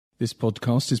This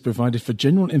podcast is provided for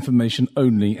general information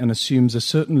only and assumes a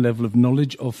certain level of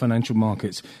knowledge of financial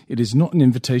markets. It is not an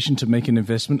invitation to make an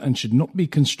investment and should not be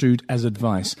construed as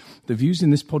advice. The views in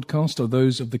this podcast are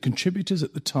those of the contributors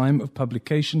at the time of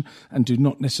publication and do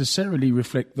not necessarily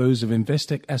reflect those of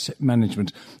Investec Asset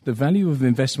Management. The value of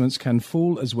investments can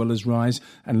fall as well as rise,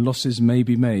 and losses may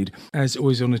be made. As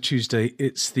always on a Tuesday,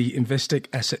 it's the Investec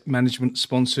Asset Management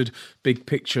sponsored Big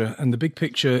Picture, and the big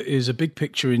picture is a big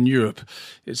picture in Europe.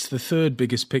 It's the third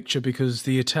biggest picture because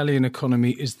the Italian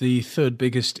economy is the third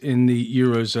biggest in the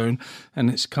Eurozone, and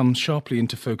it's come sharply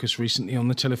into focus recently. On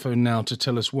the telephone now to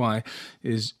tell us why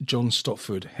is John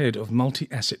Stopford, Head of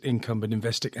Multi-Asset Income at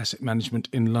Investec Asset Management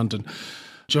in London.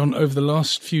 John, over the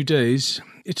last few days,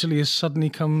 Italy has suddenly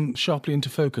come sharply into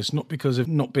focus, not because of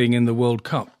not being in the World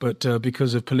Cup, but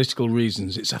because of political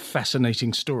reasons. It's a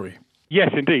fascinating story.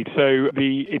 Yes, indeed. So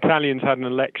the Italians had an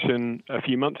election a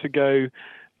few months ago.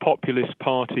 Populist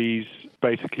parties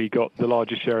basically got the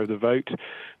largest share of the vote.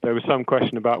 There was some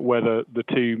question about whether the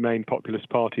two main populist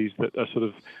parties that are sort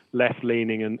of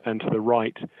left-leaning and to the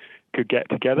right could get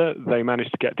together. They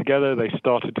managed to get together. They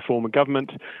started to form a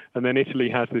government. And then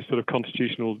Italy has this sort of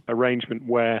constitutional arrangement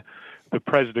where the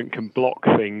president can block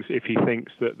things if he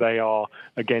thinks that they are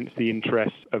against the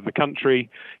interests of the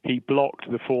country. He blocked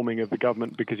the forming of the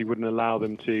government because he wouldn't allow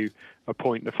them to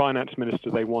appoint the finance minister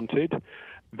they wanted.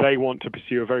 They want to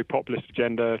pursue a very populist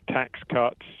agenda, tax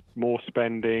cuts, more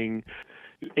spending.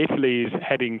 Italy is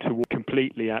heading toward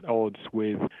completely at odds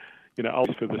with,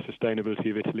 odds for the sustainability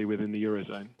of Italy within the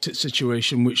Eurozone. It's a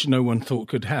situation which no one thought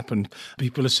could happen.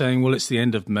 People are saying, well, it's the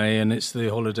end of May and it's the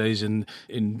holidays in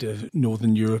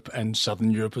Northern Europe and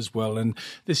Southern Europe as well. And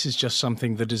this is just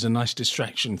something that is a nice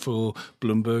distraction for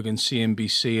Bloomberg and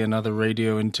CNBC and other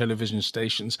radio and television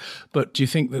stations. But do you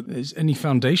think that there's any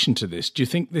foundation to this? Do you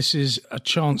think this is a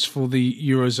chance for the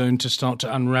Eurozone to start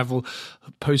to unravel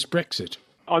post-Brexit?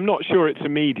 I'm not sure it's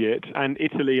immediate, and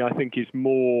Italy, I think, is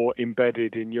more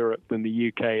embedded in Europe than the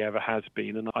UK ever has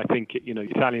been. And I think,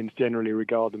 Italians generally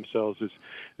regard themselves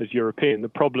as European. The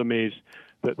problem is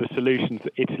that the solutions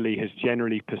that Italy has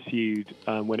generally pursued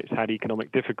when it's had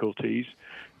economic difficulties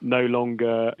no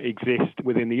longer exist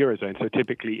within the Eurozone. So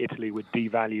typically Italy would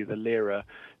devalue the lira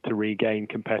to regain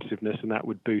competitiveness, and that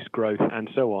would boost growth and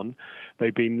so on.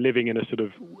 They've been living in a sort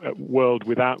of world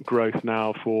without growth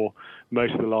now for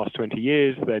most of the last 20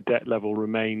 years. Their debt level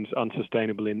remains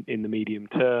unsustainable in the medium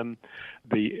term.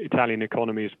 The Italian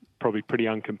economy is probably pretty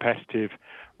uncompetitive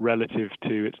relative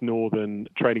to its northern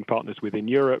trading partners within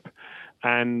Europe,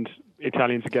 and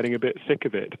Italians are getting a bit sick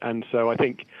of it. And so I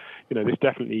think, this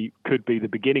definitely could be the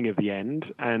beginning of the end,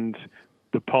 and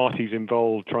the parties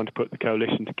involved trying to put the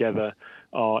coalition together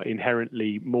are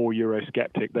inherently more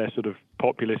Eurosceptic. They're sort of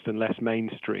populist and less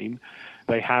mainstream.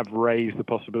 They have raised the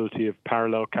possibility of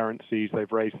parallel currencies.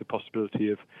 They've raised the possibility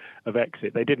of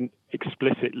exit. They didn't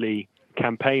explicitly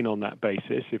campaign on that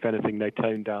basis. If anything, they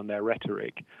toned down their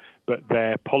rhetoric. But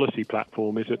their policy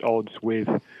platform is at odds with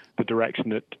the direction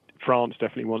that France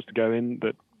definitely wants to go in,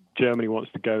 that Germany wants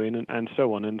to go in, and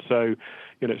so on. And so,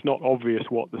 it's not obvious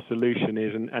what the solution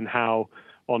is and how,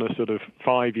 on a sort of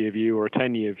 5-year view or a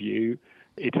 10-year view,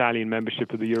 Italian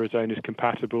membership of the Eurozone is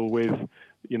compatible with,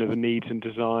 the needs and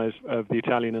desires of the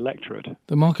Italian electorate.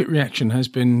 The market reaction has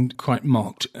been quite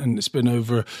marked, and it's been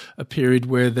over a period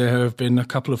where there have been a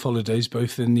couple of holidays,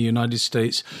 both in the United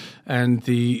States and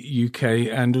the UK,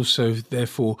 and also,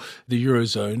 therefore, the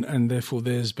Eurozone, and therefore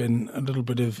there's been a little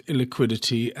bit of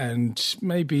illiquidity and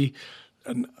maybe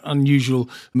an unusual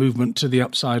movement to the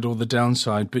upside or the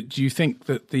downside. But do you think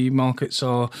that the markets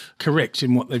are correct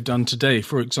in what they've done today,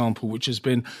 for example, which has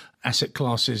been asset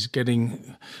classes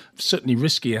getting, certainly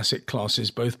risky asset classes,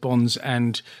 both bonds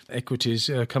and equities,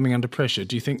 coming under pressure?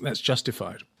 Do you think that's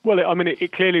justified? Well,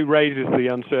 it clearly raises the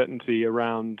uncertainty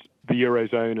around the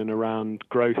Eurozone and around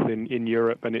growth in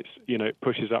Europe, and it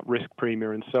pushes up risk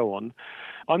premia and so on.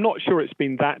 I'm not sure it's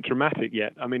been that dramatic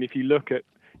yet. If you look at,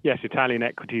 yes, Italian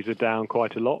equities are down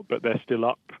quite a lot, but they're still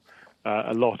up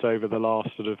a lot over the last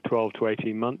sort of 12 to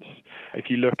 18 months. If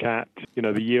you look at,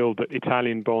 the yield that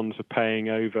Italian bonds are paying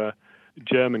over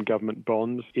German government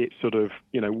bonds, it's sort of,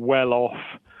 well off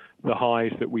the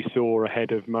highs that we saw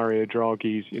ahead of Mario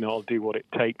Draghi's, I'll do what it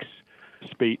takes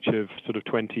speech of sort of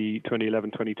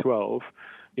 2011, 2012.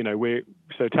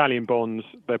 So Italian bonds,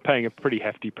 they're paying a pretty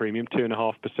hefty premium,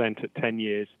 2.5% at 10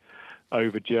 years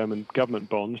over German government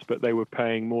bonds, but they were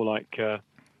paying more like,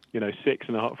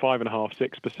 6.5%, 5.5%,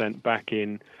 6% back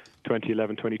in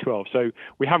 2011, 2012. So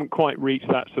we haven't quite reached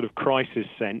that sort of crisis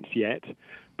sense yet,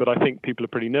 but I think people are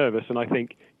pretty nervous, and I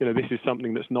think, this is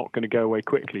something that's not going to go away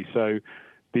quickly. So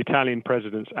the Italian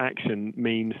president's action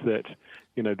means that,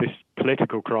 this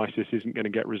political crisis isn't going to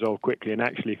get resolved quickly. And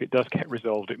actually, if it does get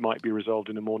resolved, it might be resolved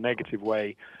in a more negative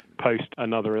way post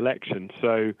another election.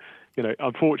 So,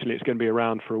 unfortunately, it's going to be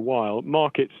around for a while.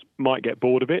 Markets might get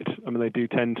bored of it. I mean, they do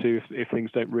tend to if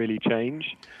things don't really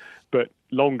change. But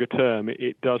longer term,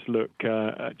 it does look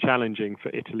challenging for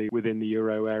Italy within the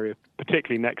euro area,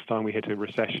 particularly next time we hit a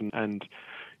recession and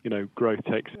growth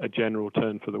takes a general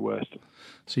turn for the worst.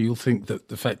 So you'll think that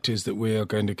the fact is that we are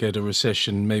going to get a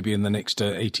recession maybe in the next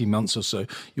 18 months or so.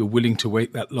 You're willing to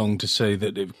wait that long to say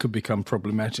that it could become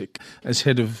problematic. As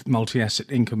head of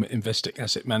multi-asset income at Investec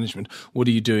Asset Management, what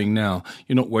are you doing now?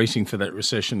 You're not waiting for that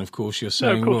recession, of course. You're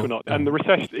saying, no, of course we're not. And the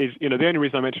recession is, the only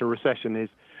reason I mention a recession is,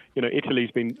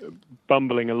 Italy's been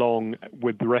bumbling along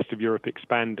with the rest of Europe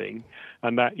expanding,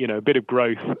 and that, a bit of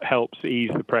growth helps ease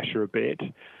the pressure a bit.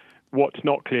 What's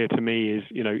not clear to me is,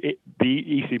 the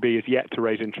ECB is yet to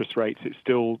raise interest rates. It's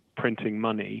still printing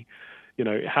money.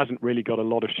 It hasn't really got a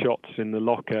lot of shots in the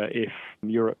locker if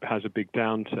Europe has a big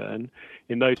downturn.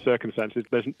 In those circumstances,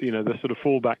 there's, the sort of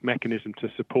fallback mechanism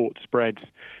to support spreads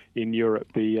in Europe.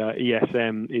 The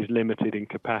ESM is limited in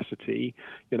capacity.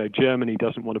 Germany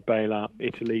doesn't want to bail out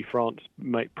Italy. France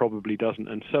probably doesn't,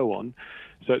 and so on.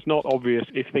 So it's not obvious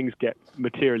if things get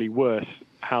materially worse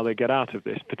how they get out of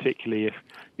this, particularly if,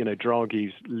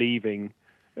 Draghi's leaving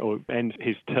or ends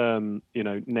his term,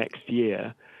 next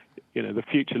year. The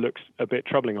future looks a bit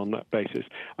troubling on that basis.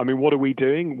 I mean, what are we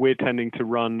doing? We're tending to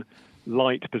run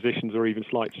light positions or even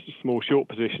slight small short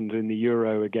positions in the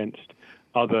euro against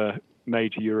other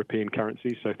major European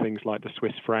currencies, so things like the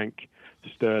Swiss franc,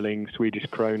 sterling, Swedish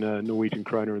krona, Norwegian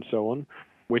krona, and so on.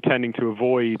 We're tending to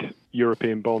avoid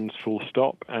European bonds full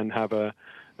stop and have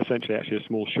essentially a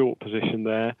small short position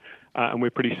there. And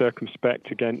we're pretty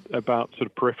circumspect again about sort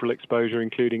of peripheral exposure,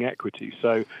 including equity.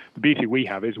 So the beauty we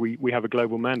have is we have a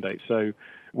global mandate. So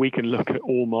we can look at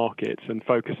all markets and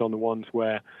focus on the ones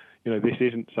where, this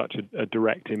isn't such a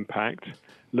direct impact,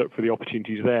 look for the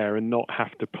opportunities there and not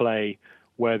have to play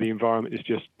where the environment is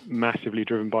just massively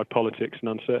driven by politics and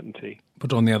uncertainty.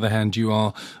 But on the other hand, you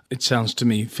are, it sounds to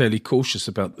me, fairly cautious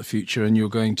about the future, and you're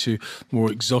going to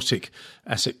more exotic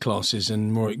asset classes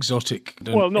and more exotic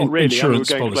well, not really. Insurance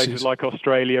we're going policies. to places like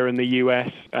Australia and the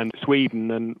US and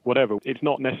Sweden and whatever. It's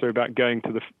not necessarily about going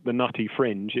to the nutty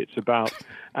fringe. It's about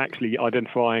actually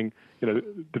identifying, the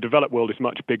developed world is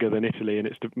much bigger than Italy, and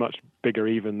it's much bigger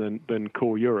even than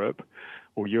core Europe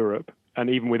or Europe. And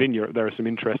even within Europe, there are some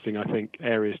interesting, I think,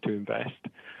 areas to invest.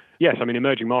 Yes, I mean,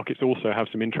 emerging markets also have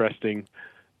some interesting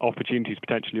opportunities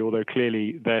potentially, although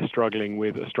clearly they're struggling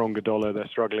with a stronger dollar. They're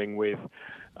struggling with,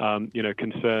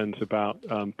 concerns about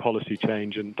policy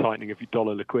change and tightening of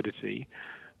dollar liquidity.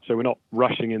 So we're not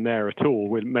rushing in there at all.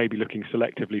 We're maybe looking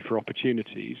selectively for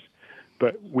opportunities.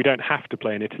 But we don't have to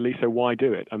play in Italy, so why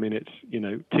do it? I mean, it's,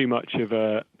 too much of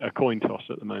a coin toss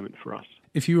at the moment for us.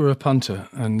 If you were a punter,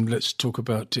 and let's talk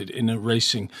about it in a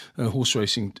horse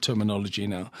racing terminology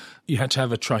now, you had to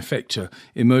have a trifecta,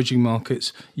 emerging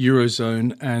markets,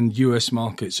 Eurozone and US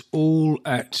markets, all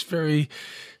at very,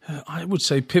 I would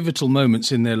say, pivotal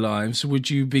moments in their lives.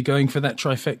 Would you be going for that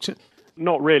trifecta?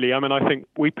 Not really. I mean, I think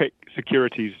we pick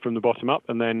securities from the bottom up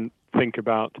and then think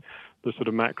about the sort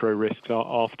of macro risks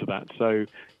after that. So,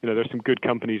 there are some good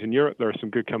companies in Europe, there are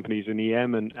some good companies in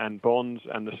EM and bonds,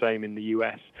 and the same in the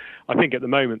US. I think at the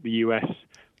moment the US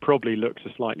probably looks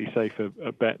a slightly safer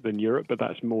bet than Europe, but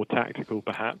that's more tactical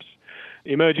perhaps.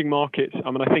 Emerging markets, I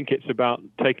mean, I think it's about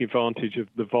taking advantage of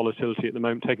the volatility at the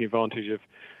moment, taking advantage of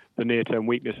the near-term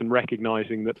weakness and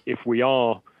recognizing that if we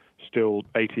are still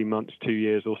 18 months, 2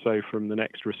 years or so from the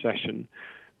next recession,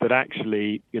 that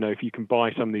actually, if you can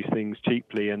buy some of these things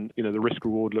cheaply and, the risk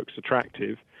reward looks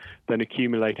attractive, then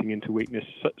accumulating into weakness,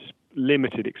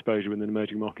 limited exposure within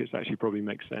emerging markets actually probably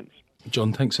makes sense.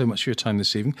 John, thanks so much for your time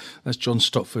this evening. That's John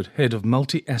Stopford, Head of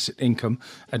Multi-Asset Income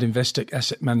at Investec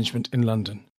Asset Management in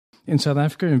London. In South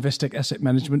Africa, Investec Asset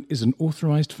Management is an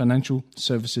authorised financial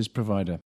services provider.